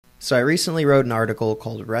So I recently wrote an article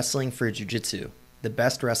called Wrestling for Jiu-Jitsu, the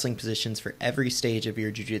best wrestling positions for every stage of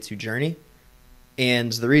your jiu-jitsu journey.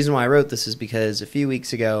 And the reason why I wrote this is because a few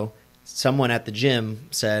weeks ago, someone at the gym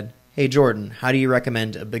said, "Hey Jordan, how do you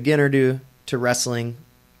recommend a beginner to wrestling,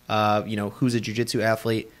 who's a jiu-jitsu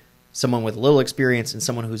athlete, someone with little experience and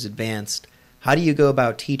someone who's advanced? How do you go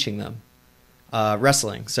about teaching them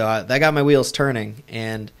wrestling?" So that got my wheels turning,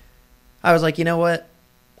 and I was like, you know what?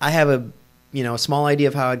 I have a small idea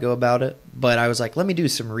of how I'd go about it, but I was like, let me do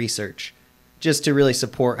some research just to really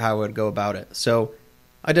support how I would go about it. So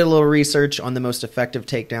I did a little research on the most effective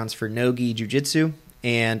takedowns for no-gi jiu-jitsu,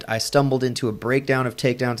 and I stumbled into a breakdown of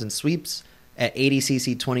takedowns and sweeps at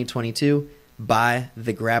ADCC 2022 by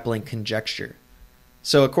the Grappling Conjecture.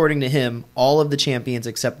 So according to him, all of the champions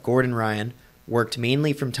except Gordon Ryan worked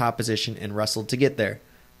mainly from top position and wrestled to get there.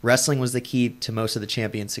 Wrestling was the key to most of the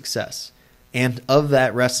champions' success. And of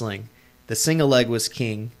that wrestling, the single leg was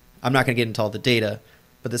king. I'm not going to get into all the data,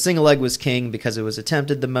 but the single leg was king because it was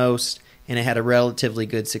attempted the most, and it had a relatively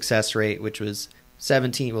good success rate, which was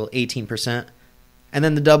 18%. And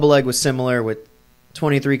then the double leg was similar with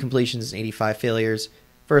 23 completions and 85 failures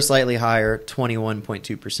for a slightly higher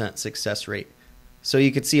 21.2% success rate. So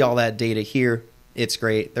you could see all that data here. It's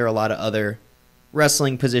great. There are a lot of other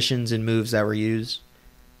wrestling positions and moves that were used,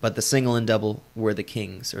 but the single and double were the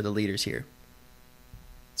kings or the leaders here.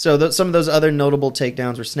 So some of those other notable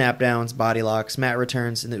takedowns were snap downs, body locks, mat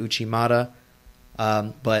returns, and the uchimata,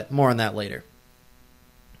 but more on that later.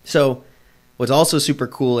 So what's also super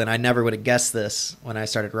cool, and I never would have guessed this when I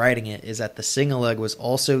started writing it, is that the single leg was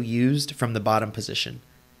also used from the bottom position.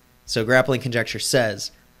 So Grappling Conjecture says,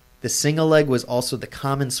 the single leg was also the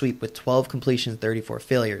common sweep with 12 completions, 34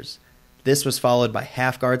 failures. This was followed by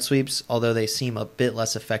half guard sweeps, although they seem a bit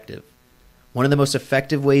less effective. One of the most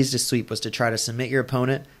effective ways to sweep was to try to submit your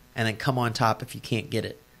opponent and then come on top if you can't get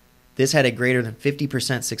it. This had a greater than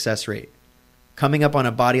 50% success rate. Coming up on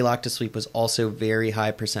a body lock to sweep was also very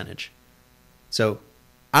high percentage. So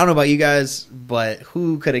I don't know about you guys, but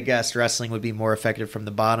who could have guessed wrestling would be more effective from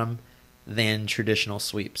the bottom than traditional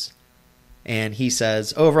sweeps? And he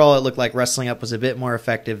says, overall, it looked like wrestling up was a bit more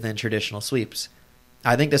effective than traditional sweeps.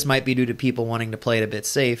 I think this might be due to people wanting to play it a bit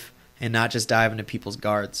safe and not just dive into people's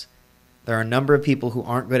guards. There are a number of people who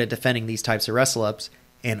aren't good at defending these types of wrestle-ups,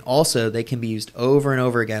 and also they can be used over and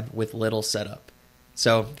over again with little setup.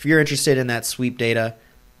 So if you're interested in that sweep data,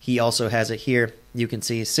 he also has it here. You can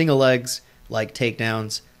see single legs, like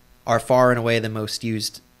takedowns, are far and away the most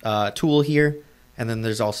used tool here. And then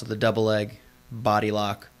there's also the double leg, body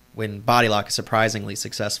lock, when body lock is surprisingly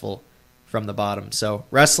successful from the bottom. So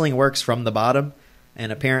wrestling works from the bottom,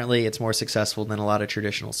 and apparently it's more successful than a lot of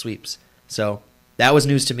traditional sweeps. So that was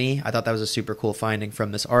news to me. I thought that was a super cool finding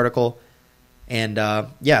from this article. And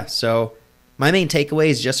so my main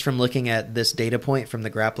takeaways just from looking at this data point from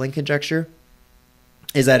the Grappling Conjecture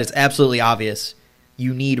is that it's absolutely obvious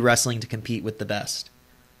you need wrestling to compete with the best.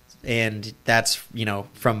 And that's,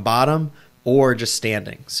 from bottom or just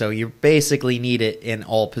standing. So you basically need it in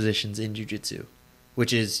all positions in jiu-jitsu,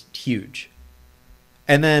 which is huge.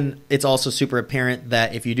 And then it's also super apparent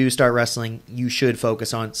that if you do start wrestling, you should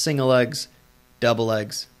focus on single legs, double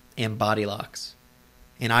legs, and body locks.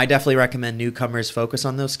 And I definitely recommend newcomers focus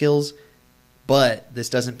on those skills, but this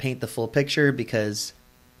doesn't paint the full picture because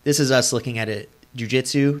this is us looking at a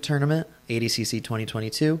jiu-jitsu tournament, ADCC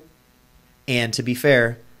 2022. And to be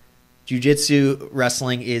fair, jiu-jitsu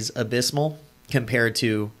wrestling is abysmal compared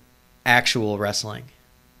to actual wrestling.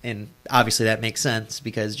 And obviously that makes sense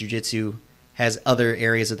because jiu-jitsu has other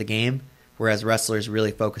areas of the game, whereas wrestlers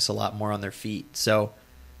really focus a lot more on their feet. So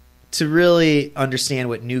to really understand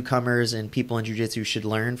what newcomers and people in jiu-jitsu should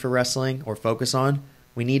learn for wrestling or focus on,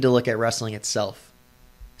 we need to look at wrestling itself.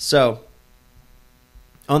 So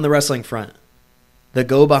on the wrestling front, the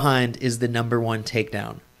go behind is the #1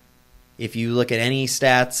 takedown. If you look at any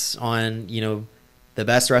stats on, the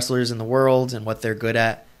best wrestlers in the world and what they're good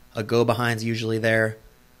at, a go behind's usually there.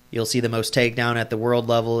 You'll see the most takedown at the world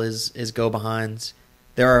level is go behinds.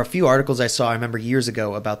 There are a few articles I saw, I remember years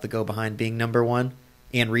ago, about the go behind being #1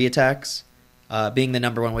 and reattacks being the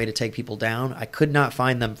 #1 way to take people down. I could not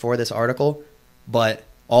find them for this article, but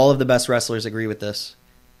all of the best wrestlers agree with this.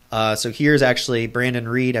 So here's actually Brandon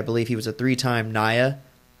Reed. I believe he was a 3-time NAIA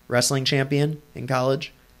wrestling champion in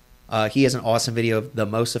college. He has an awesome video of the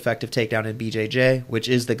most effective takedown in BJJ, which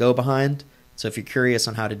is the go behind. So if you're curious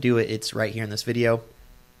on how to do it, it's right here in this video.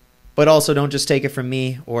 But also don't just take it from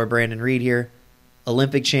me or Brandon Reed here.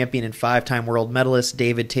 Olympic champion and 5-time world medalist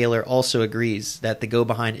David Taylor also agrees that the go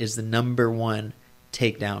behind is the #1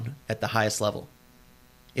 takedown at the highest level.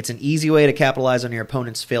 It's an easy way to capitalize on your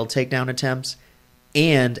opponent's failed takedown attempts,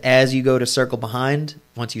 And as you go to circle behind,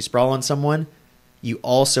 once you sprawl on someone, you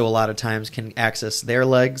also a lot of times can access their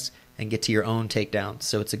legs and get to your own takedown.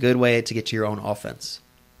 So it's a good way to get to your own offense.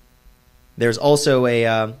 There's also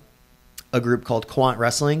a group called Quant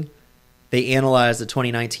Wrestling. They analyzed the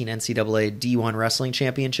 2019 NCAA D1 Wrestling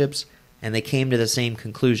Championships, and they came to the same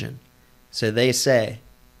conclusion. So they say,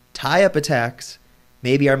 tie-up attacks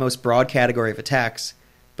may be our most broad category of attacks,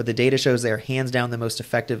 but the data shows they are hands down the most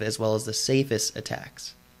effective as well as the safest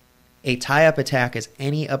attacks. A tie-up attack is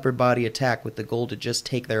any upper body attack with the goal to just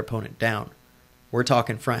take their opponent down. We're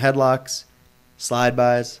talking front headlocks,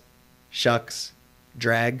 slide-bys, shucks,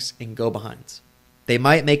 drags, and go-behinds. They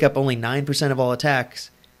might make up only 9% of all attacks,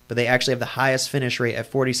 but they actually have the highest finish rate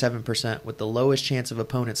at 47% with the lowest chance of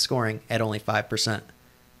opponents scoring at only 5%.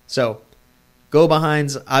 So,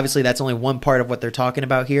 go-behinds, obviously that's only one part of what they're talking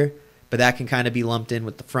about here, but that can kind of be lumped in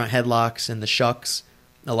with the front headlocks and the shucks.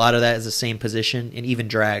 A lot of that is the same position, and even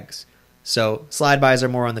drags. So slide-bys are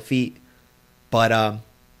more on the feet. But,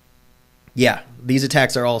 yeah, these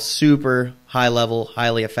attacks are all super high level,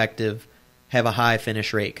 highly effective, have a high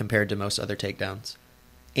finish rate compared to most other takedowns.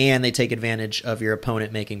 And they take advantage of your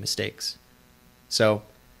opponent making mistakes. So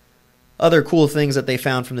other cool things that they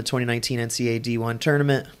found from the 2019 NCAA D1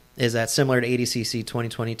 tournament is that similar to ADCC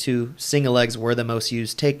 2022, single legs were the most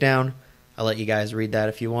used takedown. I'll let you guys read that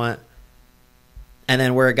if you want. And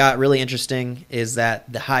then where it got really interesting is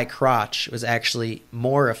that the high crotch was actually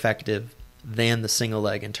more effective than the single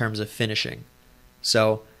leg in terms of finishing.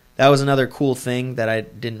 So that was another cool thing that I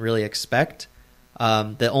didn't really expect.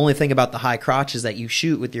 The only thing about the high crotch is that you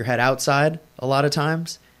shoot with your head outside a lot of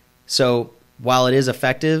times. So while it is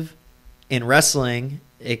effective, in wrestling,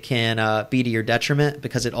 it can be to your detriment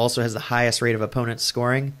because it also has the highest rate of opponents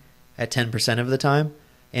scoring at 10% of the time.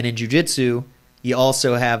 And in jiu-jitsu, you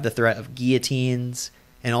also have the threat of guillotines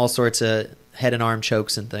and all sorts of head and arm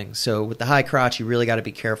chokes and things. So with the high crotch, you really got to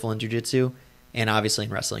be careful in jiu-jitsu and obviously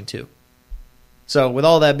in wrestling too. So with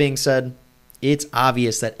all that being said, it's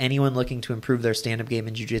obvious that anyone looking to improve their stand-up game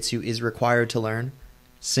in jiu-jitsu is required to learn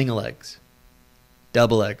single legs,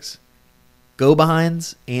 double legs,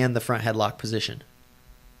 go-behinds, and the front headlock position.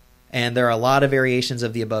 And there are a lot of variations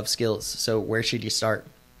of the above skills, so where should you start?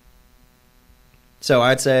 So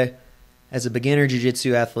I'd say, as a beginner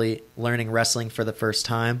jiu-jitsu athlete learning wrestling for the first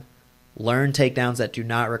time, learn takedowns that do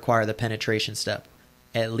not require the penetration step,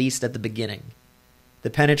 at least at the beginning.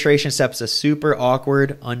 The penetration step is a super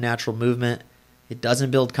awkward, unnatural movement. It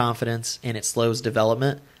doesn't build confidence, and it slows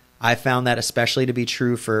development. I found that especially to be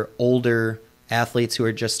true for older athletes who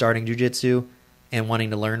are just starting jiu-jitsu and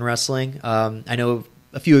wanting to learn wrestling. I know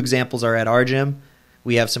a few examples are at our gym.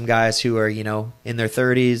 We have some guys who are, in their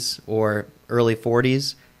 30s or early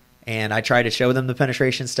 40s, and I try to show them the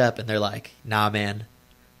penetration step, and they're like, nah, man,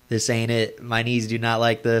 this ain't it. My knees do not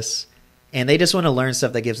like this. And they just want to learn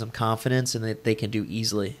stuff that gives them confidence and that they can do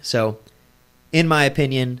easily. So, in my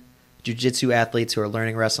opinion, jiu-jitsu athletes who are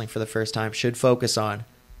learning wrestling for the first time should focus on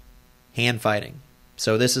hand fighting.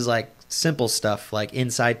 So this is like simple stuff like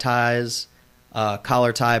inside ties,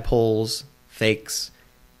 collar tie pulls, fakes,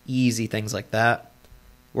 easy things like that.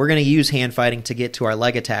 We're going to use hand fighting to get to our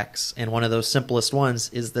leg attacks, and one of those simplest ones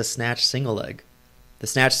is the snatch single leg. The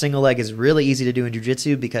snatch single leg is really easy to do in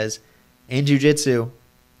jiu-jitsu because in jiu-jitsu,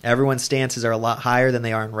 everyone's stances are a lot higher than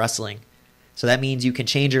they are in wrestling. So that means you can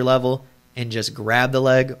change your level and just grab the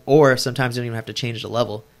leg, or sometimes you don't even have to change the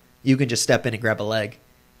level. You can just step in and grab a leg.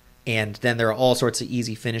 And then there are all sorts of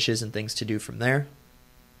easy finishes and things to do from there.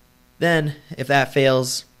 Then, if that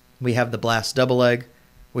fails, we have the blast double leg,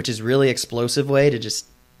 which is really explosive way to just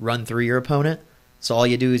run through your opponent. So all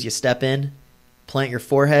you do is you step in, plant your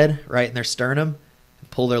forehead right in their sternum, and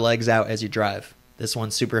pull their legs out as you drive. This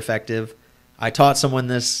one's super effective. I taught someone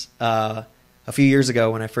this a few years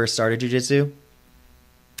ago when I first started jiu-jitsu.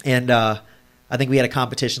 And I think we had a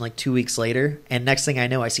competition like 2 weeks later. And next thing I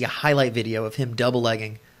know, I see a highlight video of him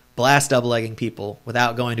blast double-legging people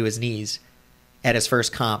without going to his knees at his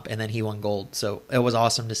first comp. And then he won gold. So it was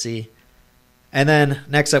awesome to see. And then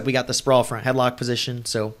next up, we got the sprawl front headlock position.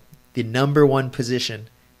 So the number one position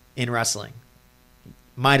in wrestling.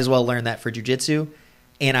 Might as well learn that for jiu-jitsu.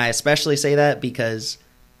 And I especially say that because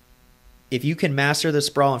if you can master the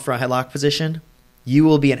sprawl and front headlock position, you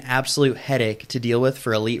will be an absolute headache to deal with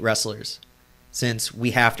for elite wrestlers, since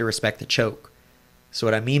we have to respect the choke. So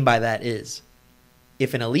what I mean by that is,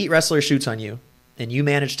 if an elite wrestler shoots on you and you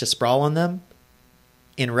manage to sprawl on them,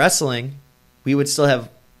 in wrestling, we would still have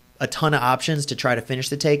a ton of options to try to finish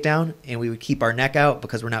the takedown, and we would keep our neck out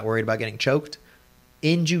because we're not worried about getting choked.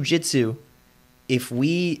 In jiu-jitsu, if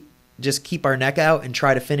we just keep our neck out and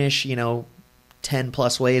try to finish, 10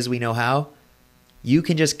 plus ways we know how, you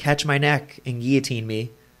can just catch my neck and guillotine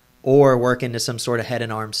me or work into some sort of head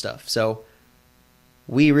and arm stuff. So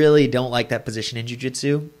we really don't like that position in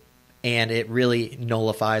jiu-jitsu, and it really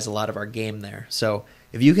nullifies a lot of our game there. So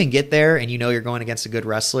if you can get there and you know you're going against a good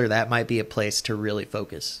wrestler, that might be a place to really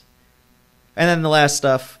focus. And then the last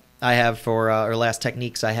stuff I have for, or last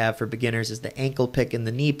techniques I have for beginners is the ankle pick and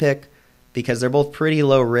the knee pick, because they're both pretty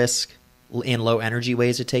low risk and low energy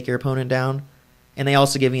ways to take your opponent down. And they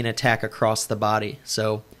also give you an attack across the body.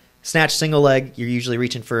 So snatch single leg, you're usually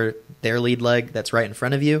reaching for their lead leg that's right in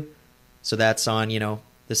front of you. So that's on,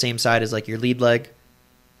 the same side as like your lead leg.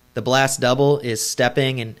 The blast double is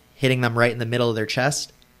stepping and hitting them right in the middle of their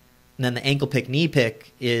chest. And then the ankle pick, knee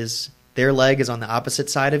pick is their leg is on the opposite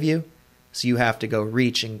side of you. So you have to go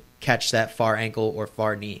reach and catch that far ankle or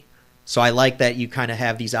far knee. So I like that you kind of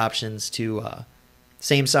have these options to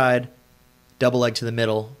same side, double leg to the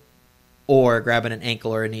middle, or grabbing an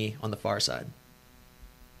ankle or a knee on the far side.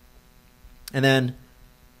 And then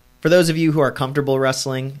for those of you who are comfortable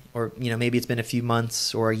wrestling, or maybe it's been a few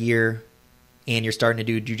months or a year and you're starting to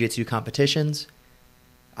do jiu-jitsu competitions,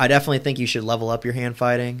 I definitely think you should level up your hand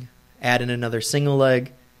fighting, add in another single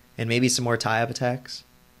leg, and maybe some more tie-up attacks.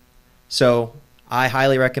 So I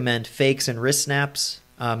highly recommend fakes and wrist snaps.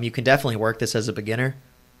 You can definitely work this as a beginner,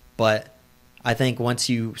 but I think once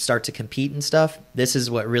you start to compete and stuff, this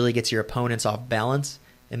is what really gets your opponents off balance.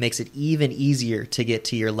 It makes it even easier to get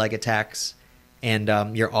to your leg attacks and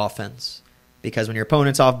your offense. Because when your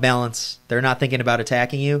opponent's off balance, they're not thinking about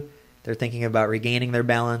attacking you. They're thinking about regaining their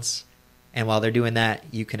balance. And while they're doing that,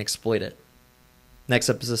 you can exploit it. Next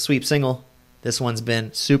up is a sweep single. This one's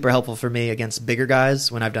been super helpful for me against bigger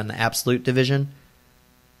guys when I've done the absolute division.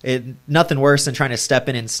 Nothing worse than trying to step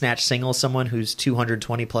in and snatch single someone who's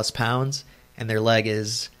 220 plus pounds and their leg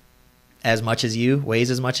is as much as you, weighs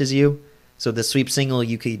as much as you. So the sweep single,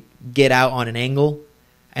 you could get out on an angle,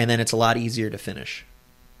 and then it's a lot easier to finish.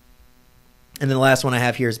 And then the last one I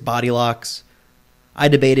have here is body locks. I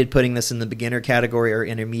debated putting this in the beginner category or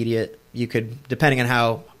intermediate. You could, depending on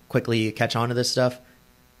how quickly you catch on to this stuff,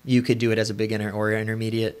 you could do it as a beginner or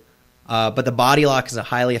intermediate. But the body lock is a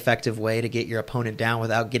highly effective way to get your opponent down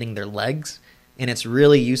without getting their legs. And it's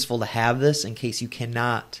really useful to have this in case you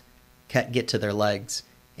cannot get to their legs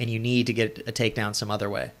and you need to get a takedown some other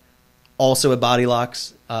way. Also with body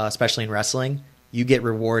locks, especially in wrestling, you get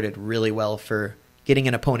rewarded really well for getting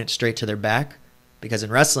an opponent straight to their back, because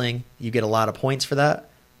in wrestling, you get a lot of points for that.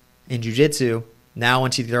 In jiu-jitsu, now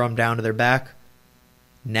once you throw them down to their back,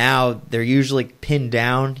 now they're usually pinned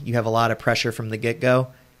down. You have a lot of pressure from the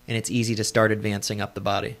get-go, and it's easy to start advancing up the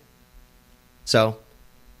body. So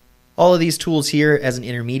all of these tools here as an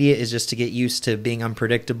intermediate is just to get used to being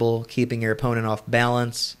unpredictable, keeping your opponent off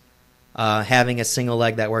balance, having a single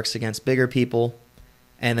leg that works against bigger people,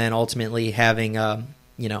 and then ultimately having an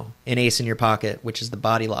ace in your pocket, which is the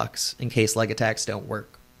body locks, in case leg attacks don't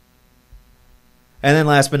work. And then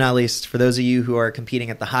last but not least, for those of you who are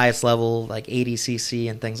competing at the highest level, like ADCC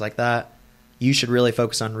and things like that, you should really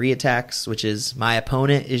focus on re-attacks, which is my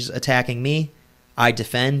opponent is attacking me, I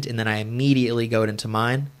defend, and then I immediately go into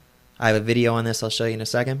mine. I have a video on this I'll show you in a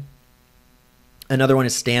second. Another one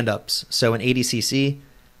is stand-ups. So in ADCC,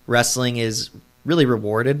 wrestling is really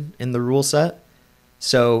rewarded in the rule set.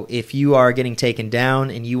 So if you are getting taken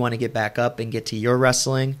down and you want to get back up and get to your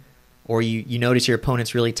wrestling, or you notice your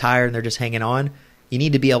opponent's really tired and they're just hanging on, you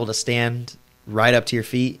need to be able to stand right up to your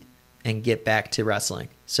feet and get back to wrestling.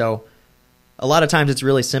 So a lot of times it's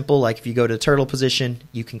really simple. Like if you go to the turtle position,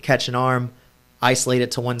 you can catch an arm, isolate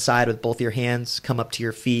it to one side with both your hands, come up to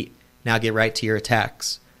your feet, now get right to your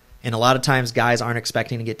attacks. And a lot of times guys aren't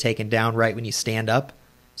expecting to get taken down right when you stand up.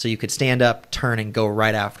 So you could stand up, turn, and go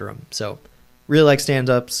right after them. So really like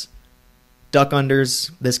stand-ups. Duck unders,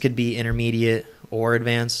 this could be intermediate or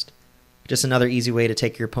advanced. Just another easy way to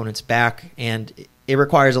take your opponent's back. And it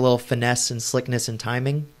requires a little finesse and slickness and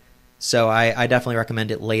timing. So I definitely recommend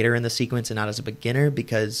it later in the sequence and not as a beginner,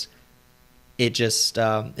 because it just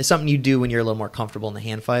is something you do when you're a little more comfortable in the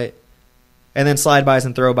hand fight. And then slide-bys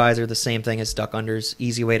and throw-bys are the same thing as duck unders.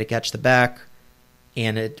 Easy way to catch the back,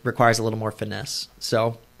 and it requires a little more finesse.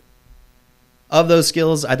 So of those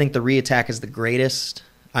skills, I think the re-attack is the greatest.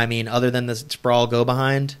 I mean, other than the sprawl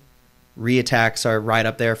go-behind, re-attacks are right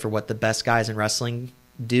up there for what the best guys in wrestling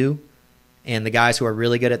do. And the guys who are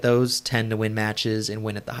really good at those tend to win matches and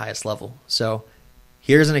win at the highest level. So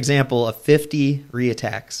here's an example of 50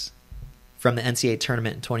 re-attacks from the NCAA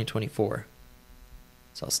tournament in 2024.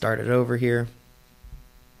 So I'll start it over here.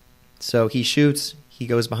 So he shoots, he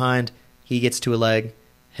goes behind, he gets to a leg,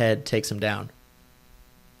 head takes him down.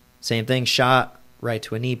 Same thing, shot, right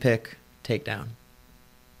to a knee pick, takedown.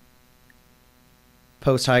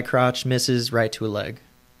 post high crotch, misses, right to a leg.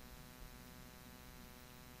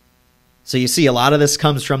 So you see a lot of this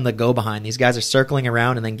comes from the go behind. These guys are circling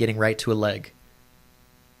around and then getting right to a leg.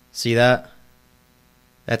 See that?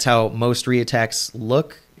 That's how most reattacks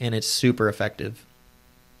look, and it's super effective.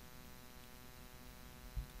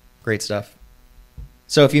 Great stuff.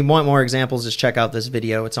 So if you want more examples, just check out this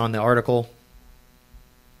video. It's on the article.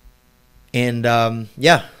 And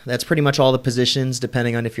yeah, that's pretty much all the positions,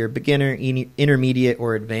 depending on if you're beginner, intermediate,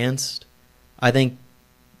 or advanced. I think,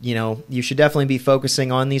 you know, you should definitely be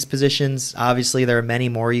focusing on these positions. Obviously, there are many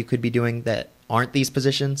more you could be doing that aren't these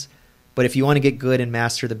positions. But if you want to get good and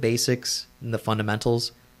master the basics and the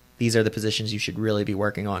fundamentals, these are the positions you should really be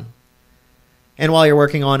working on. And while you're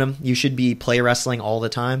working on them, you should be play wrestling all the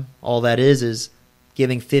time. All that is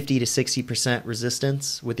giving 50 to 60%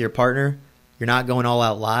 resistance with your partner. You're not going all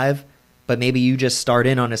out live, but maybe you just start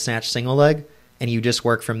in on a snatch single leg and you just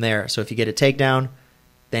work from there. So if you get a takedown,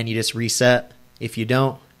 then you just reset. If you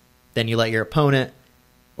don't, then you let your opponent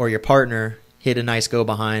or your partner hit a nice go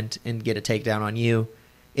behind and get a takedown on you.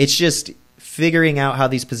 It's just figuring out how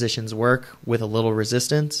these positions work with a little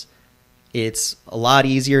resistance. It's a lot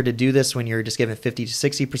easier to do this when you're just given 50 to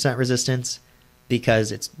 60% resistance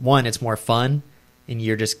because it's more fun and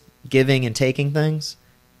you're just giving and taking things.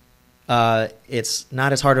 It's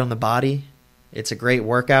not as hard on the body. It's a great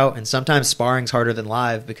workout, and sometimes sparring's harder than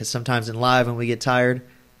live because sometimes in live when we get tired,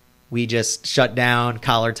 we just shut down,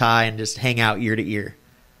 collar tie, and just hang out ear to ear.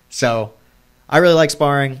 So I really like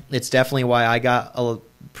sparring. It's definitely why I got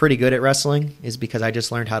pretty good at wrestling, is because I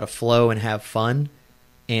just learned how to flow and have fun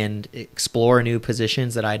and explore new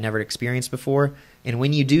positions that I'd never experienced before. And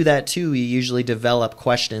when you do that too, you usually develop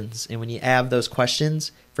questions. And when you have those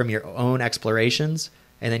questions from your own explorations,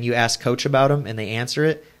 and then you ask coach about them and they answer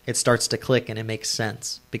it, it starts to click and it makes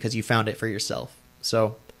sense because you found it for yourself.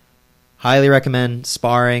 So highly recommend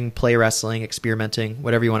sparring, play wrestling, experimenting,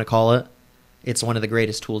 whatever you want to call it. It's one of the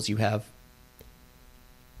greatest tools you have.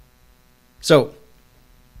 So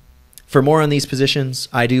for more on these positions,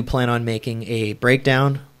 I do plan on making a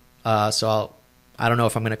breakdown. I don't know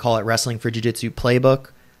if I'm going to call it Wrestling for Jiu-Jitsu Playbook,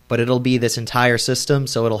 but it'll be this entire system.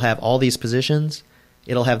 So it'll have all these positions.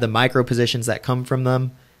 It'll have the micro positions that come from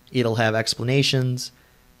them. It'll have explanations,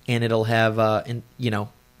 and it'll have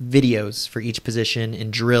videos for each position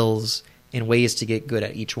and drills and ways to get good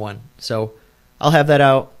at each one. So I'll have that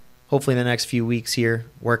out hopefully in the next few weeks here,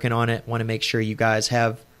 working on it. Want to make sure you guys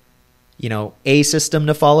have a system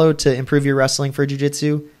to follow to improve your wrestling for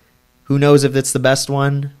jiu-jitsu. Who knows if it's the best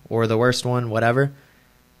one or the worst one, whatever.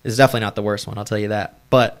 It's definitely not the worst one, I'll tell you that.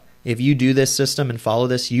 But if you do this system and follow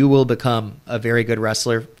this, you will become a very good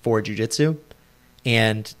wrestler for jiu-jitsu.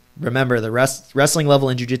 And remember, the wrestling level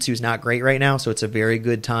in jiu-jitsu is not great right now, so it's a very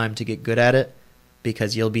good time to get good at it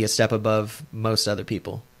because you'll be a step above most other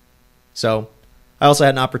people. So I also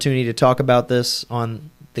had an opportunity to talk about this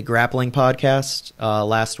on the grappling podcast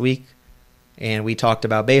last week. And we talked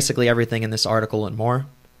about basically everything in this article and more.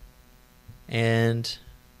 And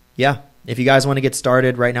yeah, if you guys want to get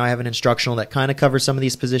started, right now I have an instructional that kind of covers some of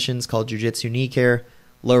these positions called Jiu-Jitsu Knee Care,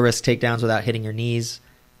 Low Risk Takedowns Without Hitting Your Knees.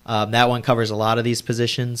 That one covers a lot of these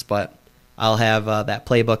positions, but I'll have that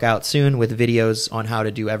playbook out soon with videos on how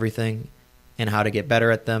to do everything and how to get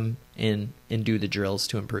better at them and do the drills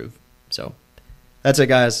to improve. So that's it,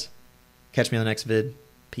 guys. Catch me on the next vid.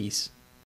 Peace.